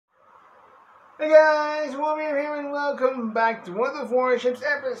Hey guys, Warrior here and welcome back to one of the Warships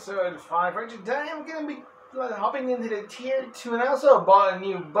episode 5. For today I'm going to be hopping into the tier 2 and I also bought a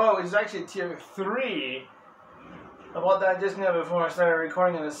new boat. It's actually tier 3. I bought that just now before I started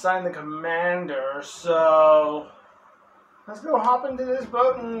recording and assigned the commander. So let's go hop into this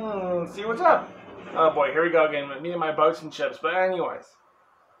boat and see what's up. Oh boy, here we go again with me and my boats and ships. But anyways,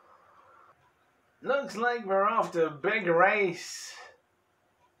 looks like we're off to a big race.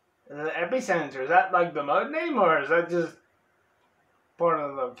 The epicenter, is that like the mode name or is that just part of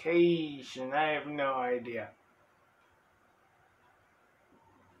the location? I have no idea.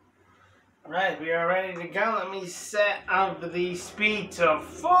 Right, we are ready to go. Let me set up the speed to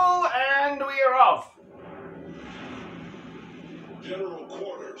full and we are off. General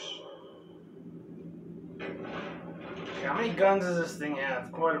quarters. Okay, how many guns does this thing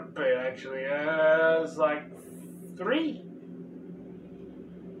have? Quite a bit actually. It's like 3?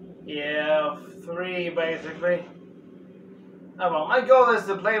 Yeah, 3 basically. Oh well, my goal is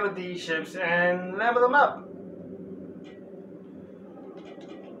to play with these ships and level them up.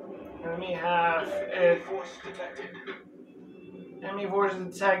 Let me have it. Enemy force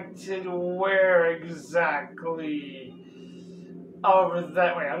detected where exactly? Over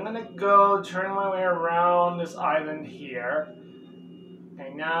that way. I'm gonna go turn my way around this island here.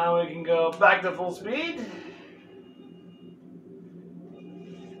 And now we can go back to full speed.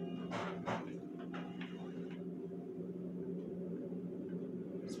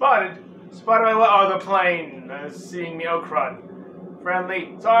 Spotted. Spotted by what? Oh, the plane. Seeing me. Oh, crud.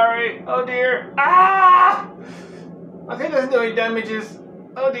 Friendly. Sorry. Oh, dear. Ah! I think doesn't do any damages.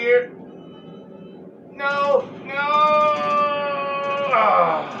 Oh, dear. No. No.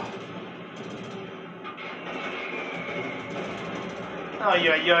 Ah. Oh,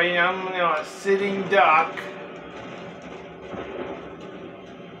 yeah. I'm a sitting duck.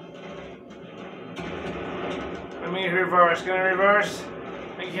 Let me reverse. Gonna reverse.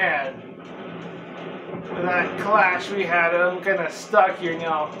 Again. With that clash we had, I'm kind of stuck here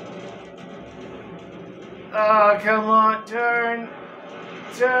now. Oh, come on, turn.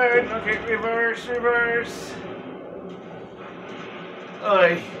 Turn. Okay, reverse, reverse.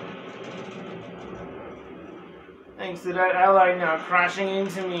 Oy. Thanks to that ally now crashing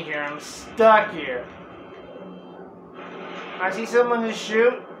into me here, I'm stuck here. I see someone to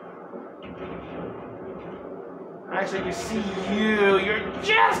shoot. Actually, I can see you. You're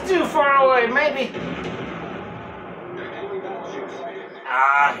just too far away. Maybe.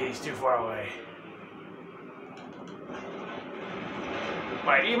 Ah, he's too far away.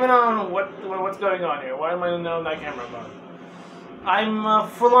 Wait, even on what's going on here? Why am I on that camera mode? I'm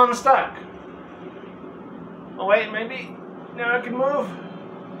full on stuck. Oh wait, maybe now I can move.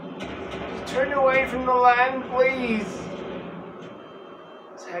 Just turn away from the land, please.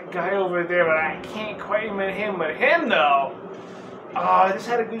 That guy over there, but I can't quite aim at him. But him, though, oh, I just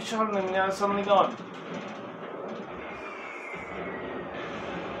had a good shot on him. Now it's suddenly gone.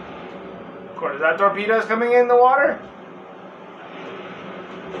 Of course, is that torpedoes coming in the water?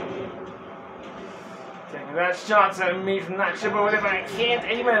 Taking that shots at me from that ship over there, but I can't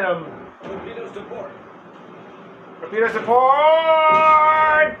aim at him. Torpedoes to port. Torpedoes to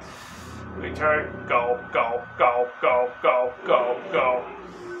port! Return. Go, go, go, go, go, go, go.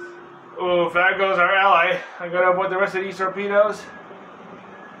 Ooh, there goes our ally. I gotta avoid the rest of these torpedoes.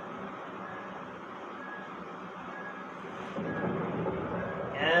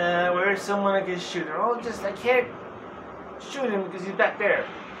 Where's someone I can shoot? They're all just, I can't shoot him because he's back there.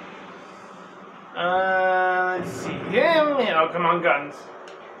 Let's see him. Oh, come on, guns.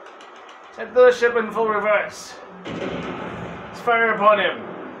 Set the ship in full reverse. Let's fire upon him.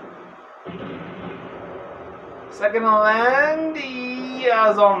 Second to land.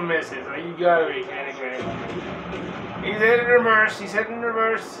 Yeah, it's all misses. Oh, you gotta be kidding me. He's heading reverse. He's heading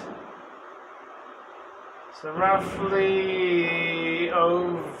reverse. So roughly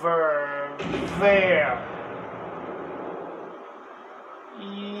over there.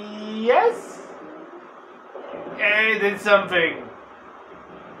 Yes? Hey, did something.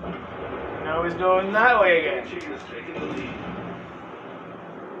 Now he's going that way again.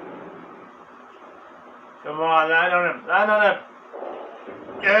 Come on, land on him. Land on him.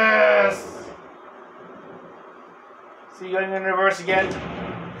 Yes! See you going in reverse again?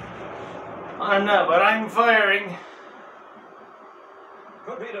 I'm not, but I'm firing.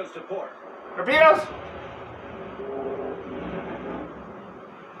 Torpedoes to port. Torpedoes!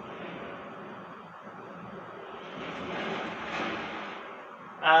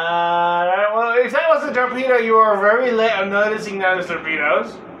 Well, if that was a torpedo, you were very late on noticing those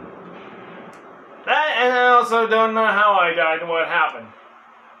torpedoes. That, and I also don't know how I died and what happened.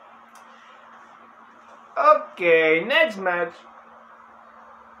 Okay, next match.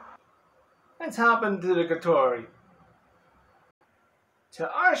 Let's hop into the Katori.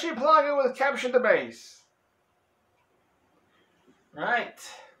 To Archipelago will capture the base. Right.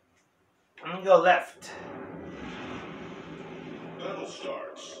 I'm gonna go left. Battle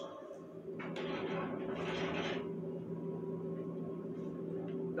starts.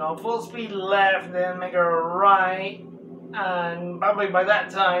 Go full speed left, then make a right, and probably by that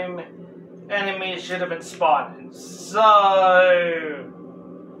time, enemies should have been spotted. So,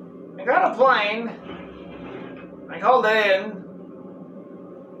 I got a plane. I called it in.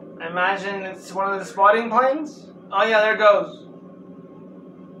 I imagine it's one of the spotting planes. Oh yeah, there it goes.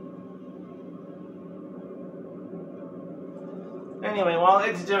 Anyway, while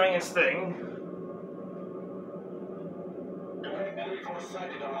it's doing its thing.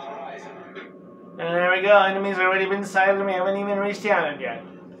 And there we go, enemies have already been sighted and we haven't even reached the island yet.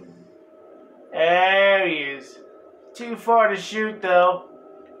 There he is. Too far to shoot though.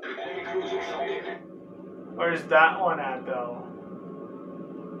 Where's that one at though?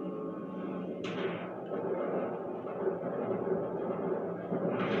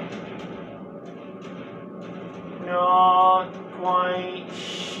 Not quite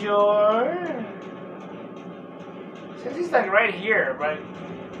sure. Says he's like right here, but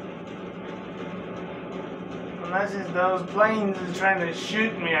unless it's those planes is trying to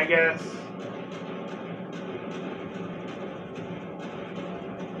shoot me, I guess.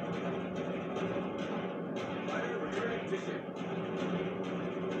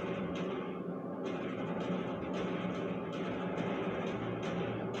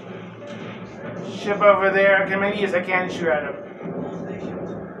 Ship over there. Okay, maybe yes, I can shoot at him.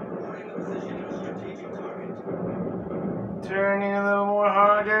 Turning a little more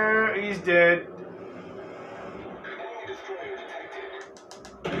harder. He's dead.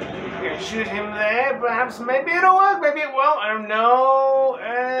 Okay, shoot him there. Perhaps, maybe it'll work. Maybe it won't. I don't know.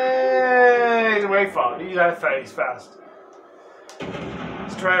 He's way far. He's fast.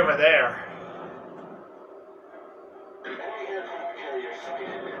 Let's try over there.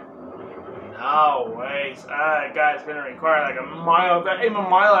 No way. That guy's gonna require like a mile, even a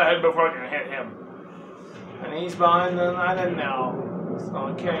mile ahead before I can hit him. And he's behind the island now. So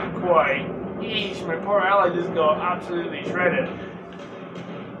I can't quite. Eesh, my poor ally just got absolutely shredded.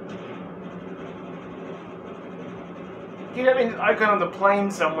 Keep having this icon on the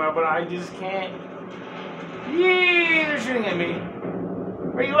plane somewhere, but I just can't. Yee, they're shooting at me.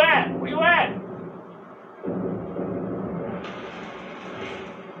 Where you at? Where you at?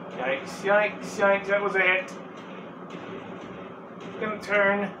 Yikes, yikes, yikes, that was a hit. Gonna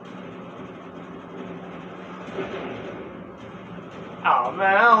turn. Oh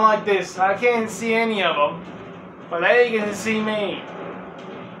man, I don't like this. I can't see any of them. But they can see me.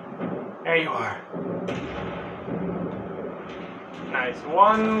 There you are. Nice.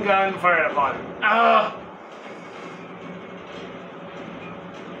 One gun fired upon him. Ah!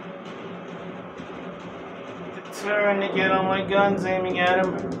 Turn to get all my guns aiming at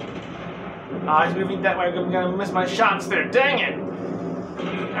him. Ah, he's moving that way. I'm gonna miss my shots there. Dang it!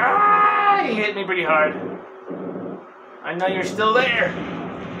 Ah! He hit me pretty hard. I know you're still there.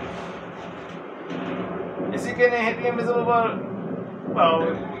 Is he gonna hit the invisible boat?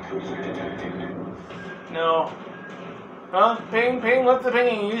 Well, no. Huh? Ping, ping. What's the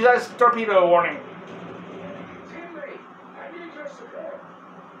pinging? Use that torpedo warning. Teammate, I need your support.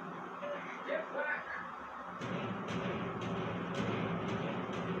 Get back.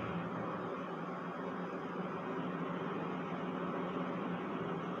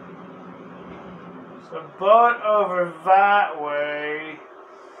 So boat over that way.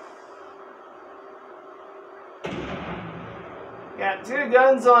 Got two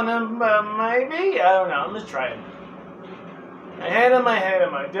guns on him, but maybe? I don't know. Let's try it. I hit him.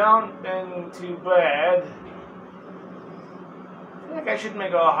 I don't, then too bad. I feel like I should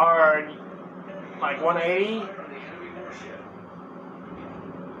make a hard, like 180.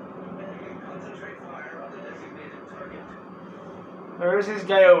 There's this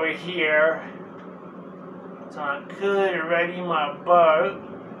guy over here. So I could ready my boat.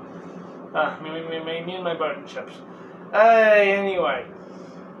 Me and my boat and ships. Anyway.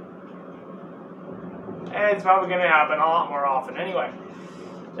 It's probably going to happen a lot more often. Anyway.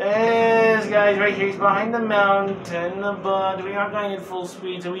 This guy's right here. He's behind the mountain. But we are going at full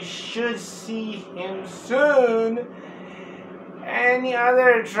speed. So we should see him soon. Any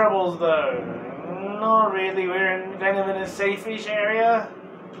other troubles though? Not really. We're kind of in a safe-ish area.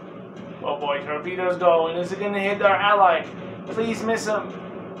 Oh boy, torpedoes going. Is it going to hit our ally? Please miss him.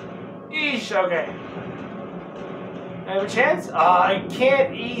 Eesh, okay. I have a chance? I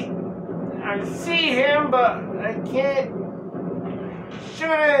can't eat. I see him, but I can't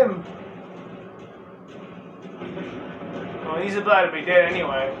shoot him. Well, he's about to be dead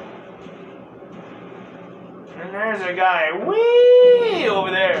anyway. And there's a guy way over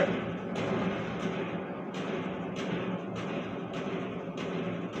there.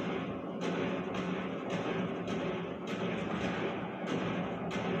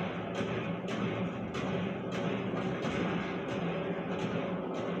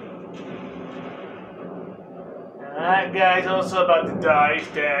 That guy's also about to die. He's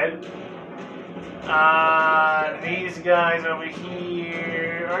dead. These guys over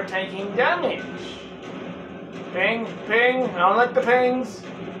here are taking damage. Ping, ping. I don't like the pings.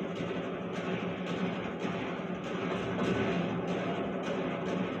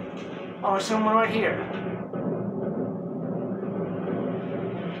 Oh, there's someone right here.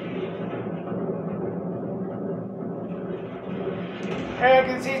 Hey, I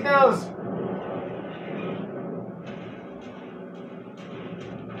can see his nose.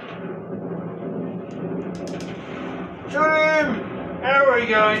 Shoot him! There we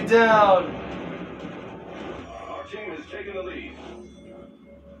go, he's down. Our team has taken the lead.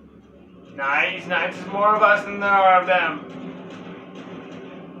 Nice, nice. There's more of us than there are of them.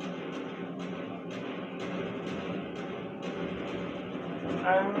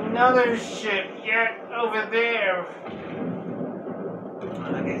 Another ship yet over there.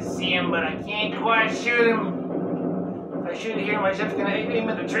 I can see him, but I can't quite shoot him. If I shoot here, my ship's gonna aim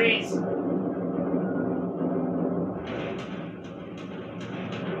at the trees.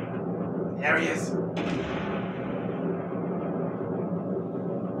 There he is.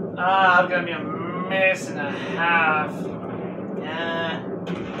 Ah, it's gonna be a minute and a half. Yeah.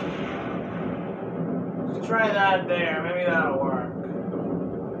 Let's try that there. Maybe that'll work.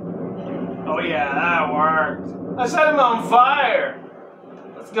 Oh yeah, that worked. I set him on fire.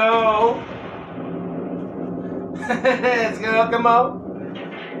 Let's go. Let's go, come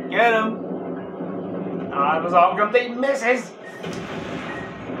on. Get him. Oh, it was all complete misses.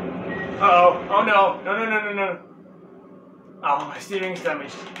 Uh-oh. Oh no. No, no, no, no, no. Oh, my steering's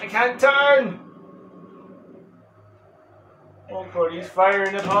damaged. I can't turn. Oh, God, he's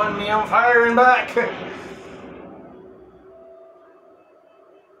firing upon me. I'm firing back.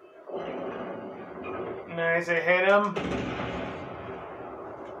 Nice, I hit him.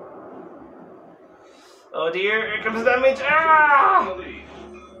 Oh dear, here comes the damage. Ah!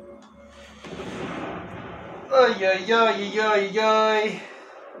 Ay, ay, ay, ay, ay.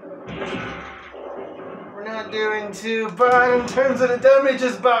 We're not doing too bad in terms of the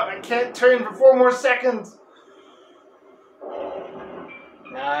damages, but I can't turn for 4 more seconds.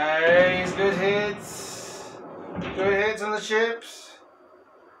 Nice, good hits. Good hits on the ships.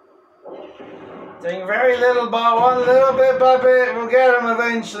 Doing very little, but one little bit by bit. We'll get him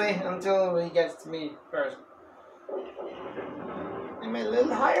eventually, until he gets to me first. Am I a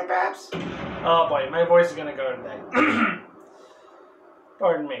little higher, perhaps? Oh boy, my voice is gonna go today.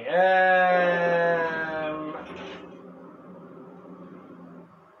 Pardon me.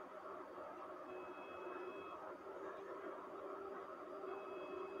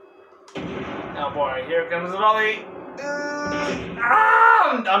 Oh boy, here comes the volley.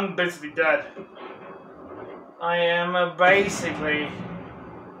 I'm basically dead. I am basically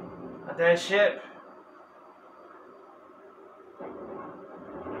a dead ship.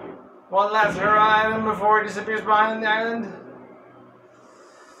 One last horizon before it disappears behind the island.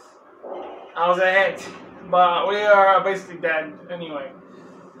 I was a hit, but we are basically dead anyway.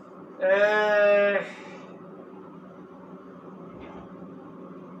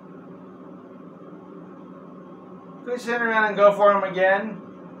 Could turn around and go for him again.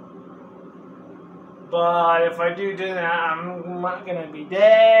 But if I do that, I'm not gonna be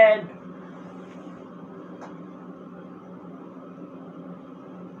dead.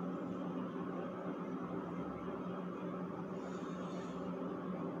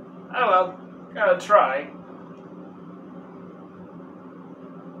 Oh well, gotta try.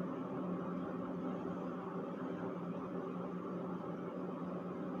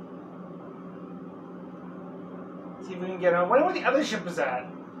 See if we can get on. I wonder where the other ship is at.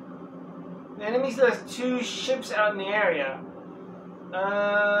 The enemy still has 2 ships out in the area.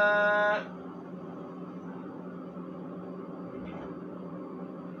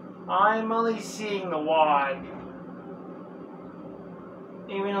 I'm only seeing the one.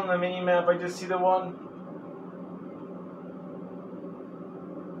 Even on the mini-map, I just see the one.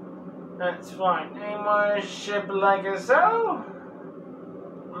 That's fine. Any more ship like a so?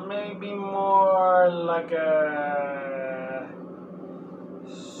 Maybe more like a...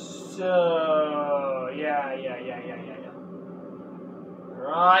 So... Yeah.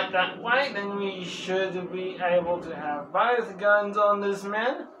 Right that way, then we should be able to have both guns on this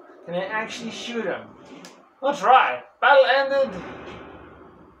man. Can I actually shoot him? I'll try. Battle ended.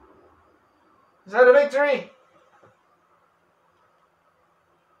 Is that a victory?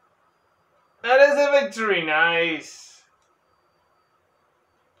 That is a victory, nice.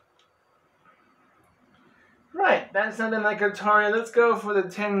 Right, that's something like a tutorial. Let's go for the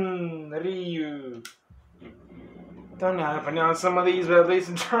Tenryu. Don't know how to pronounce some of these, but at least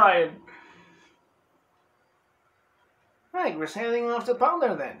I'm trying. Right, we're sailing off to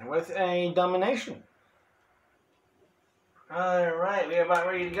Polar then, with a domination. Alright, we're about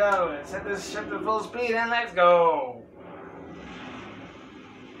ready to go. Let's set this ship to full speed and let's go.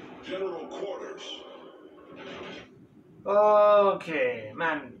 General quarters. Okay,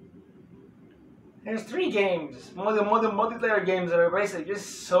 man. There's 3 games, multiplayer games that are basically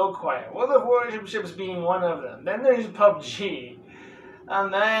just so quiet. World of Warships being one of them. Then there's PUBG.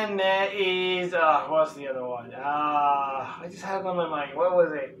 And then there is, what's the other one? I just had it on my mind. What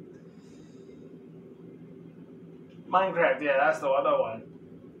was it? Minecraft, yeah, that's the other one.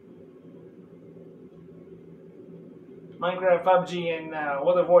 Minecraft, PUBG, and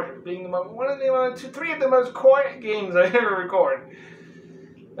World of Warships being three of the most quiet games I ever record.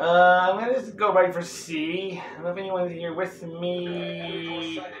 I'm gonna just go right for C. I don't know if anyone's here with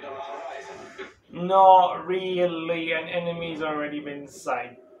me. Not really. An enemy's already been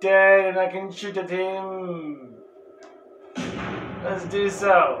sighted, and I can shoot at him. Let's do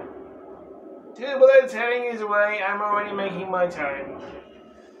so. 2 bullets heading his way. I'm already making my turn.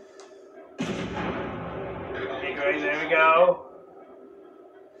 Okay, there we go.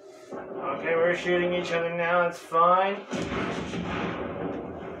 Okay, we're shooting each other now. That's fine.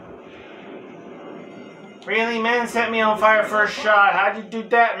 Really, man? Set me on fire first shot. How'd you do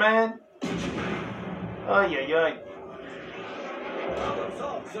that, man? Oh, yeah. Problem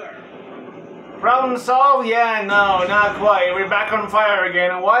solved, sir. Problem solved? Yeah, no, not quite. We're back on fire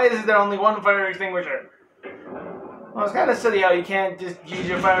again. And why is there only one fire extinguisher? Well, it's kind of silly how you can't just use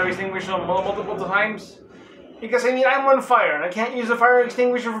your fire extinguisher multiple times. Because, I mean, I'm on fire and I can't use a fire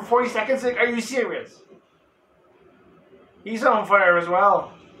extinguisher for 40 seconds? Like, are you serious? He's on fire as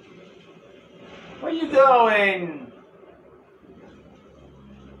well. Where you going?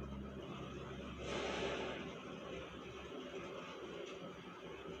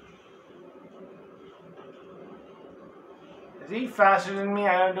 Is he faster than me?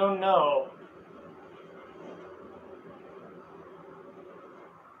 I don't know.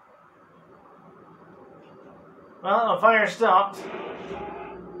 Well, the fire stopped.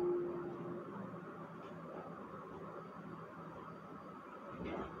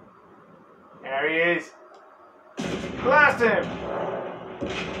 There he is. Blast him!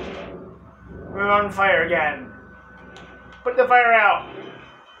 We're on fire again. Put the fire out.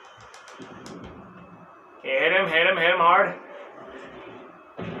 Hit him hard.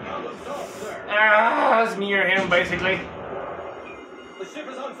 Problem solved, sir. That's me or him, basically. The ship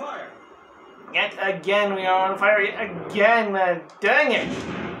is on fire. Yet again, we are on fire. Yet again, man. Dang it.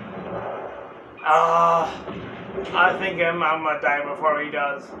 I think I'm gonna die before he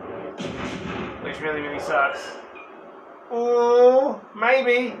does. Which really sucks. Oh,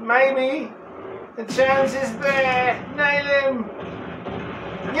 maybe. The chance is there. Nail him.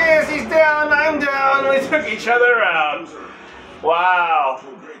 Yes, he's down. I'm down. We took each other out. Wow.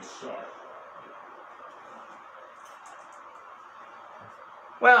 Great start.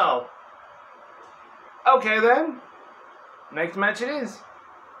 Well. Okay then. Next match it is.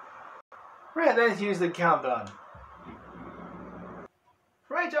 Right, let's use the countdown.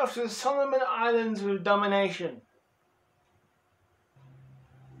 Right off to the Solomon Islands with domination.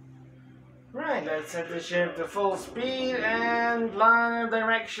 Right, let's set the ship to full speed and line of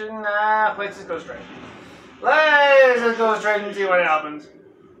direction. Let's just go straight. Let's just go straight and see what happens.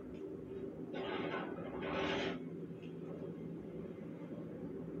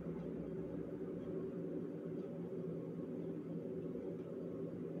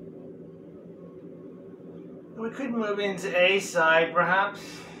 We could move into A side, perhaps.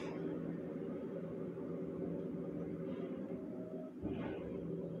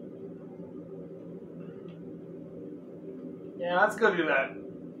 Yeah, let's go do that.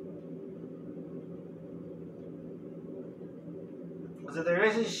 So there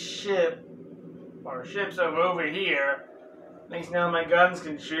is a ship, or ships over here. At least now my guns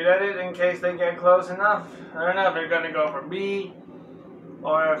can shoot at it in case they get close enough. I don't know if they're going to go for B,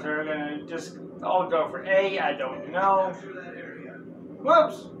 or if they're going to just all go for A, I don't know.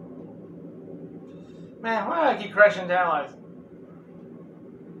 Whoops! Man, why do I keep crashing into allies?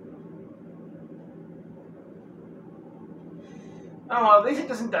 Oh well, at least it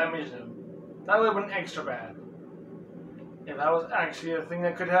doesn't damage them. That would have been extra bad. If that was actually a thing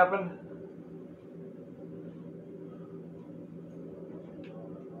that could happen.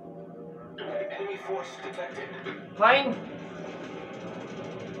 Enemy force detected. Plane?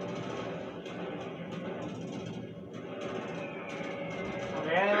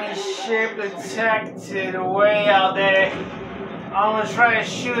 The enemy ship detected way out there. I'm gonna try to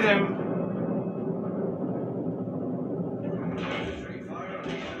shoot him.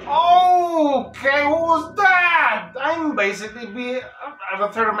 Okay, what was that? I'm basically I have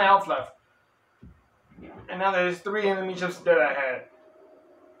a third of my health left. And now there's 3 enemy ships that I had.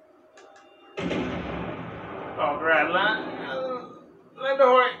 Oh, great. Let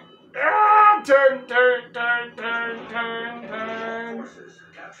the way. Ah, turn. Forces,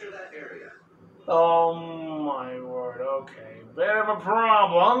 capture that area. Oh my word, okay. Bit of a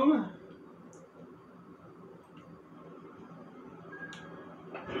problem.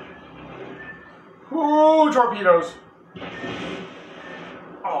 Ooh, torpedoes.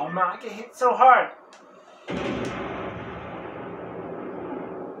 Oh man, I get hit so hard.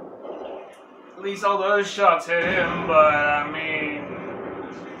 At least all those shots hit him, but I mean...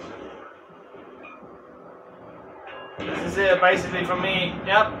 This is it, basically, for me.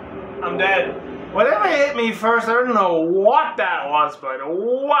 Yep, I'm dead. Whatever hit me first, I don't know what that was, but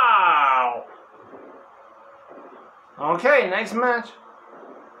wow! Okay, next match.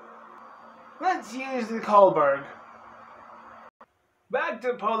 Let's use the Kolberg. Back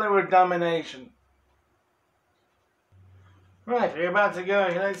to polar domination. Right, we're about to go.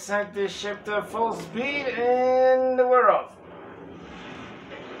 Let's set this ship to full speed and we're off.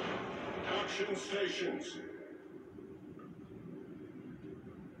 Action stations.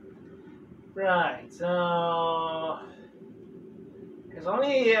 Right, so... There's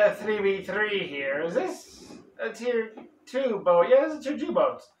only a 3v3 here. Is this a tier 2 boat? Yeah, it's a tier 2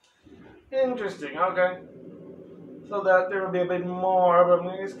 boat. Interesting, okay. So that there will be a bit more, but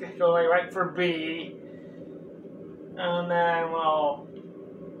I'm just going to go right for B. And then we'll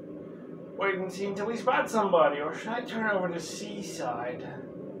wait and see until we spot somebody. Or should I turn over to C side?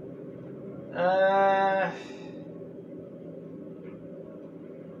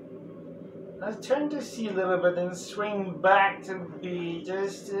 Let's turn to C a little bit and swing back to B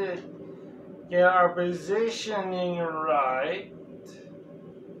just to get our positioning right.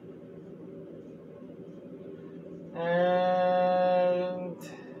 And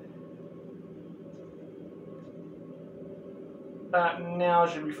that now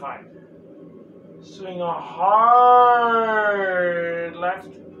should be fine. Swing a hard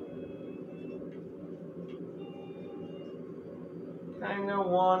left. Kinda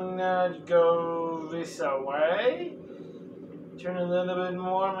wanna go this way. Turn a little bit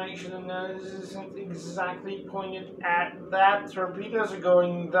more, make sure the nose isn't exactly pointed at that. Torpedoes are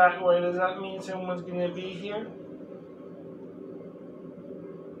going that way. Does that mean someone's gonna be here?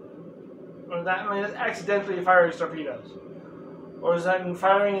 Or does that mean it's accidentally firing torpedoes? Or is that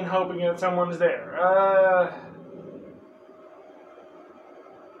firing and hoping that someone's there?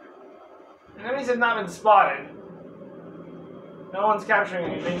 Enemies have not been spotted. No one's capturing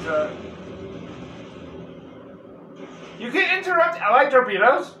anything, so... You can interrupt allied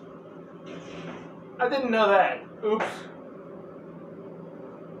torpedoes? I didn't know that. Oops.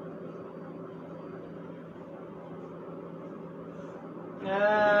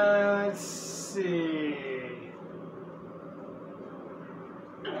 Let's see...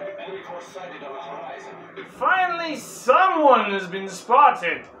 Enemy force sighted on the horizon. Finally, someone has been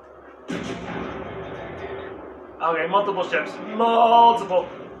spotted! Okay, multiple ships. Multiple.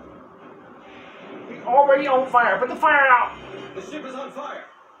 We're already on fire. Put the fire out! The ship is on fire.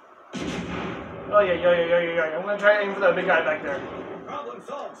 Oh, yeah. I'm gonna try to aim for that big guy back there. Problem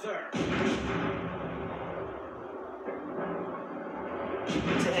solved, sir.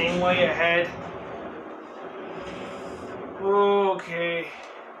 To aim way ahead. Okay.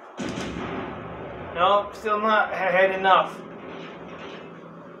 Nope, still not ahead enough.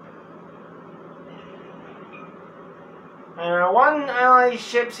 One ally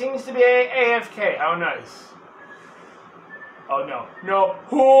ship seems to be AFK. How nice. Oh no. No.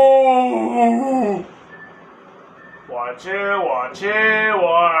 Ooh. Watch it. Okay,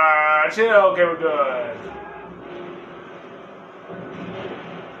 we're good.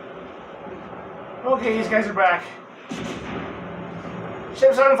 Okay, these guys are back.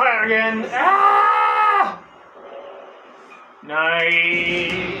 Ship's on fire again. Ah!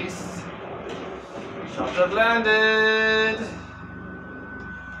 Nice. Shots have landed.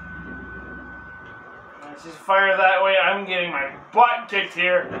 Let's just fire that way. I'm getting my butt kicked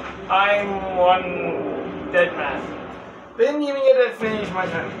here. I'm one dead man. Didn't even get to finish my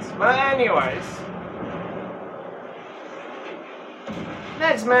sentence. But anyways.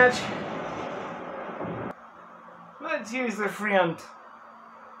 Next match. Let's use the Front.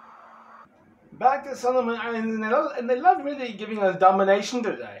 Back to Solomon Islands, and they love really giving us domination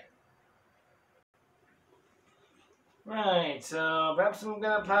today. Right, so perhaps I'm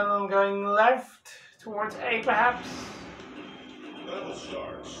gonna plan on going left towards A, perhaps. Battle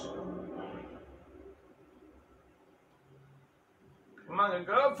starts. Come on,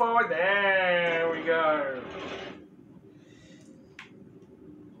 go forward. There we go.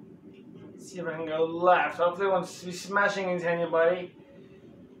 Let's see if I can go left. Hopefully, I won't be smashing into anybody.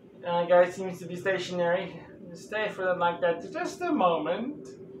 Guy seems to be stationary. Stay for them like that for just a moment.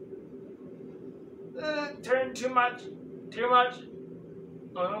 Turn too much. Too much.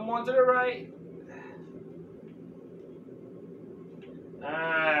 A little more to the right.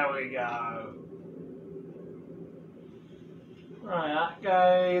 There we go. Alright, that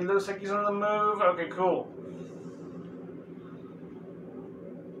guy looks like he's on the move. Okay, cool.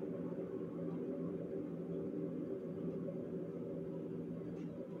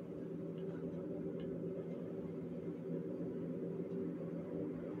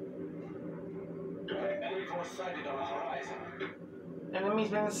 Sighted on the horizon. Enemy's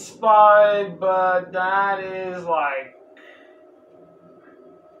been spotted, but that is like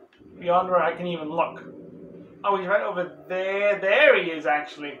beyond where I can even look. Oh, he's right over there. There he is,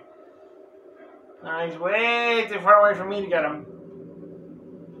 actually. He's way too far away from me to get him.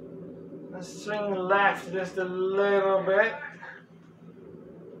 Let's swing left just a little bit.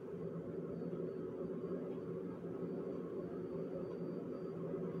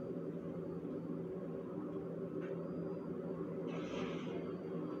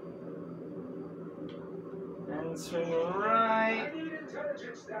 Swing right. I need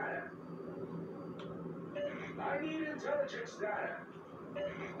intelligence data. I need intelligence data.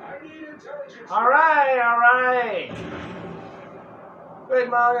 I need intelligence. All right. Good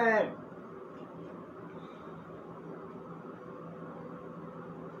morning.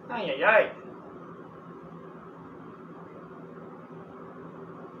 Ay.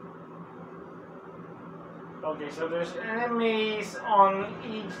 Okay, so there's enemies on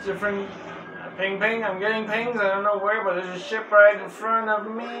each different ping. I'm getting pings. I don't know where, but there's a ship right in front of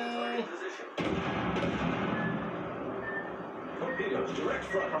me. Torpedoes direct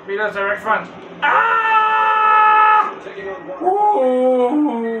front. Torpedoes direct front. Ah! Taking on one.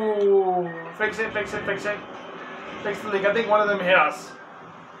 Ooh! Fix it. Fix the leak. I think one of them hit us.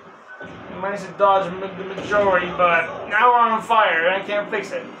 We managed to dodge the majority, but now we're on fire and I can't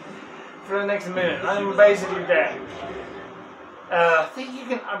fix it for the next minute. I'm basically dead. I think you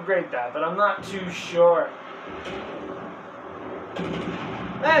can upgrade that, but I'm not too sure.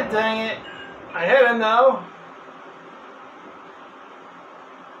 Ah, dang it. I hit him though.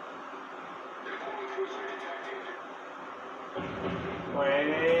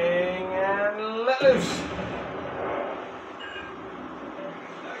 Waiting and let loose.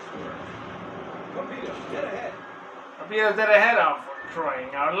 Nice work. Torpedoes dead ahead. Torpedoes dead ahead. Oh, for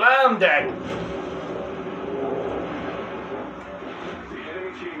crying out loud, I'm dead.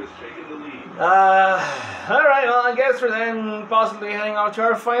 Team has taken the lead. Alright, well, I guess we're then possibly heading off to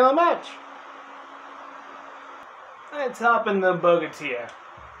our final match. Let's hop in the Bogatia.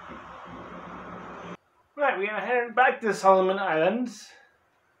 Right, we're gonna head back to Solomon Islands.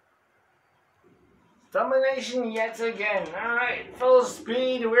 Domination yet again. Alright, full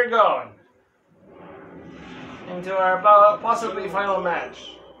speed, we're going. Into our possibly final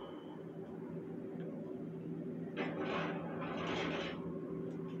match.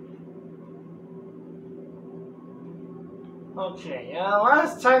 Okay,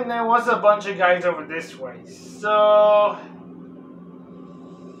 last time there was a bunch of guys over this way, so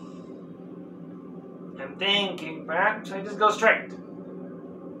I'm thinking perhaps I just go straight.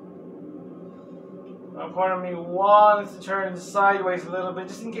 A part of me wants to turn sideways a little bit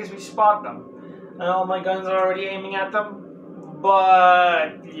just in case we spot them. And all my guns are already aiming at them,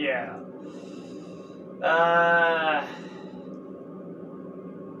 but yeah.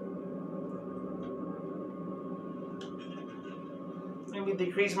 Maybe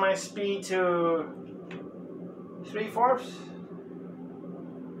decrease my speed to 3/4.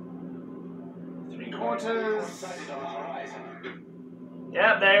 3/4.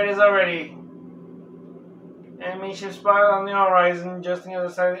 Yeah, there it is already. Enemy ship spotted on the horizon, just on the other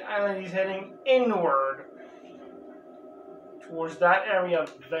side of the island. He's heading inward towards that area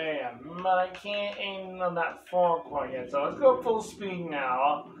there. But I can't aim on that far quite yet, so let's go full speed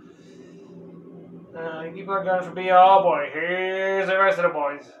now. People are going for B. Oh boy, here's the rest of the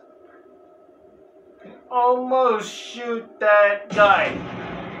boys. almost shoot that guy.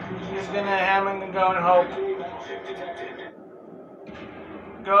 He's gonna ham and go and hope.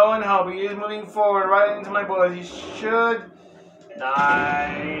 Go and hope. He is moving forward right into my bullets. He should.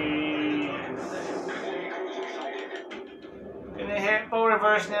 Nice. Gonna hit full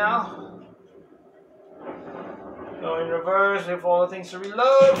reverse now. Go in reverse with all the things to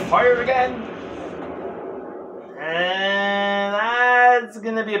reload. Fire again. And that's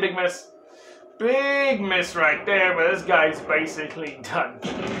gonna be a big miss. Big miss right there, but this guy's basically done.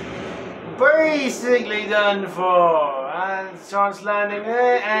 Basically done for. And starts landing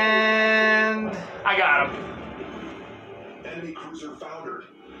there, and I got him. Enemy cruiser foundered.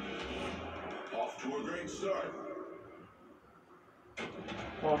 Off to a great start.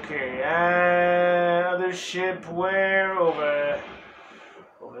 Okay, other ship where? Over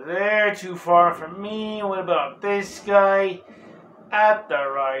there, too far from me. What about this guy? At the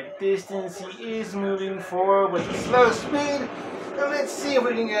right distance, he is moving forward with a slow speed. And let's see if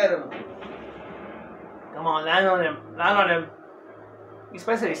we can get him. Come on, land on him. Land on him. He's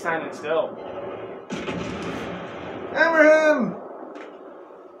basically standing still. Hammer him!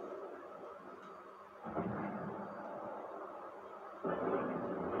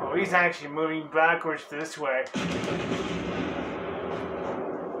 Oh, he's actually moving backwards this way.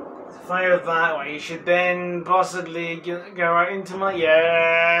 Fire that way. You should then possibly go right into my...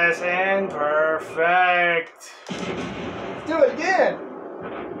 Yes, and perfect. Do it again.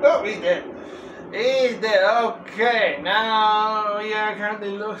 Oh, he's dead. He's dead. Okay, now we are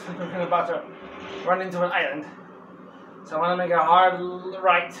currently looking like we're about to run into an island. So I want to make a hard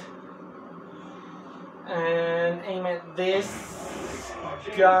right and aim at this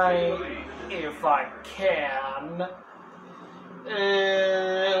guy if I can.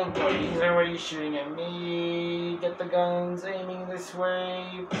 Boy, he's already shooting at me. Get the guns aiming this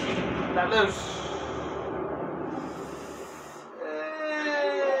way. Let loose.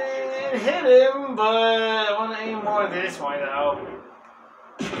 Hit him, but I want to aim more this way though.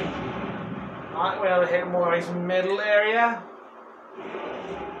 Might well hit more his middle area.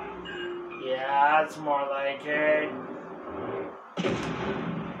 Yeah, that's more like it.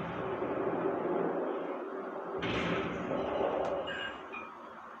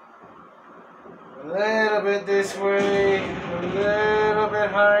 A little bit this way, a little bit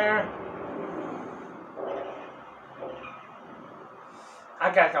higher.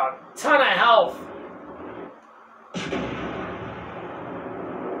 I got a ton of health.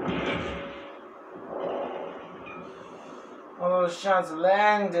 All those shots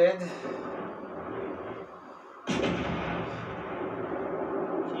landed. Keep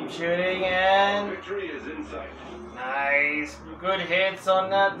shooting and... Victory is in sight. Nice. Good hits on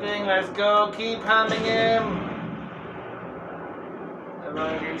that thing. Let's go. Keep hamming him.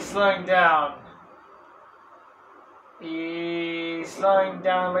 He's slowing down. He's slowing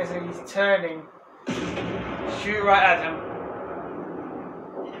down. Basically, he's turning. Shoot right at him.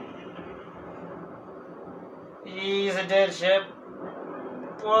 He's a dead ship.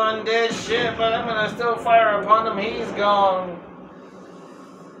 One dead ship, but I'm gonna still fire upon him. He's gone.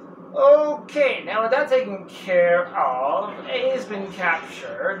 Okay, now with that taken care of, A has been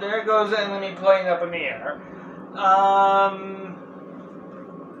captured. There goes the enemy plane up in the air.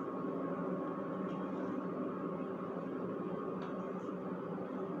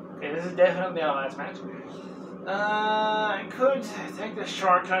 Okay, this is definitely our last match. I could take the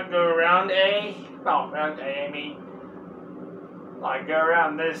shortcut, go around A. Oh, around A, I mean. Like, go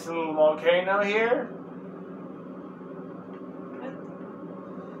around this little volcano here.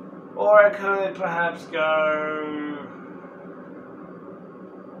 Or I could perhaps go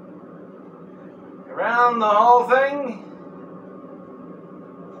around the whole thing.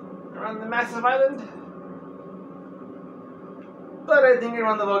 Around the massive island. But I think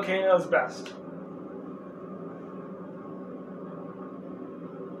around the volcano is best.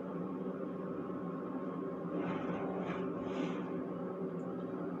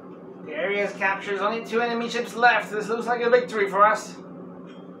 The area is captured. There's only 2 enemy ships left. This looks like a victory for us.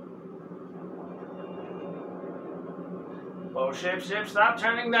 Oh, ship, stop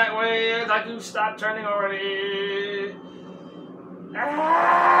turning that way. I'd like you to stop turning already.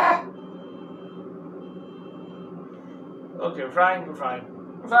 Ah! Okay, we're fine. We're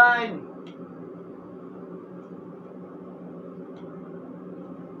fine.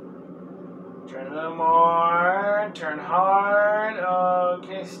 Turn a little more. Turn hard.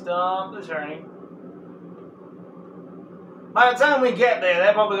 Okay, stop the turning. By the time we get there,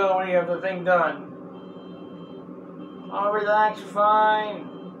 they're probably going to have the thing done. Oh, relax, you're fine.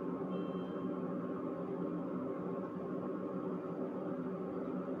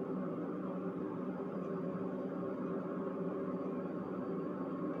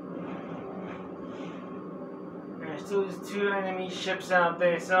 There's those 2 enemy ships out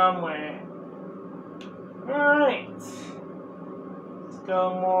there somewhere. Alright. Let's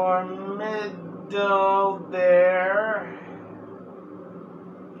go more middle there.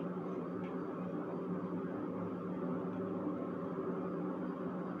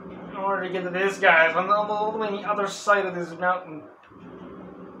 In order to get to this guy, I'm all the way on the other side of this mountain.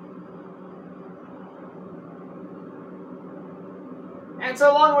 It's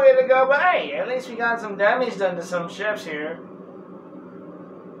a long way to go, but hey, at least we got some damage done to some ships here.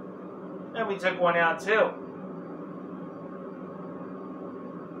 And we took one out too.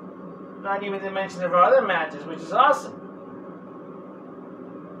 Not even to mention of our other matches, which is awesome.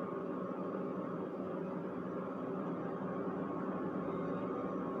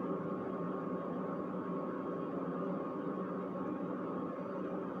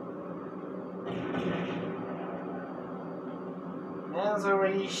 Man's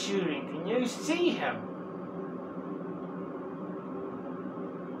already shooting. Can you see him?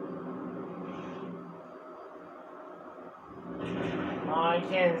 I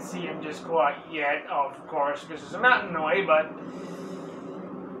can't see him just quite yet, of course, because there's a mountain away, but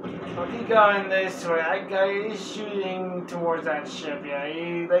I'll keep going this way. That guy is shooting towards that ship, yeah,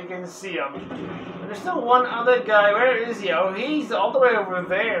 they can see him. But there's still one other guy. Where is he? Oh, he's all the way over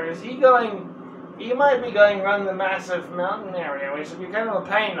there. Is he going? He might be going around the massive mountain area, which would be kind of a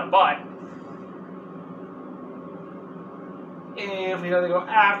pain in the butt. If we have to go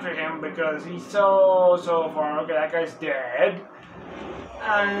after him because he's so far. Okay, that guy's dead.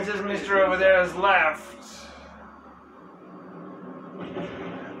 And this mister over there is left.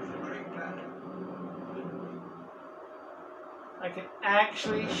 I can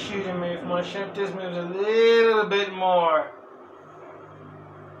actually shoot him if my ship just moves a little bit more.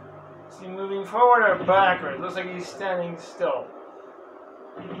 Is he moving forward or backward? Looks like he's standing still.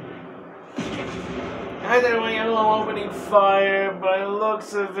 Either way, I'm opening fire. By the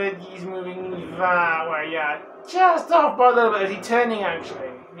looks of it, he's moving that way. Yeah, just off by a little bit. Is he turning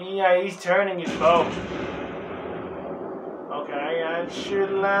actually? Yeah, he's turning his bow. Okay, that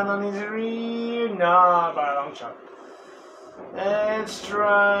should land on his rear. Nah, by a long shot. Let's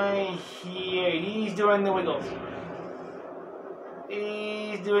try here. He's doing the wiggles.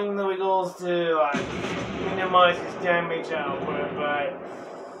 He's doing the wiggles to like minimize his damage output, but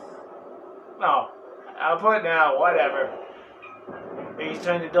no, output now, whatever. He's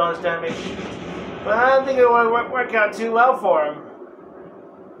trying to dodge damage, but I don't think it will work out too well for him.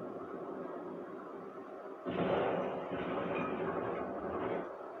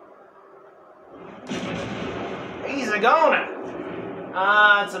 He's a goner.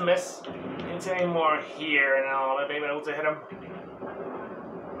 Ah, it's a miss. It's any more here, and I'll be able to hit him.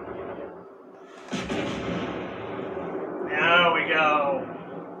 There we go.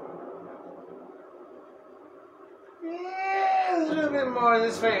 Yeah, a little bit more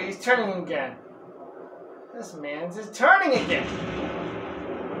this way. He's turning again. This man's is turning again.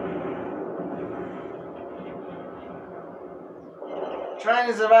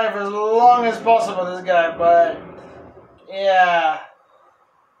 Trying to survive for as long as possible, this guy, but yeah.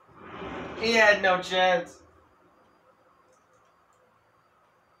 He had no chance.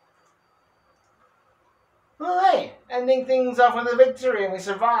 Well, hey, ending things off with a victory, and we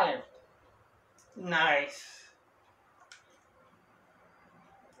survived. Nice.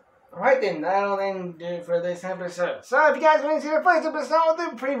 Alright then, that'll then do it for this episode. So if you guys want to see the first episode of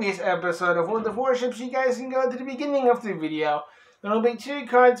the previous episode of one of the Warships, you guys can go to the beginning of the video. There will be 2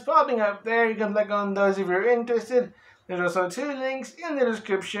 cards popping up there. You can click on those if you're interested. There's also 2 links in the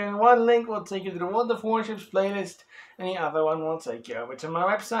description. One link will take you to the World of Warships playlist, and the other one will take you over to my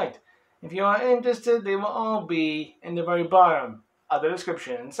website. If you are interested, they will all be in the very bottom of the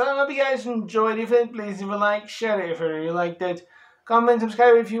description. So I hope you guys enjoyed it. Please leave a like, share it if you really liked it. Comment,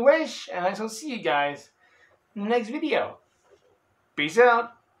 subscribe if you wish, and I shall see you guys in the next video. Peace out.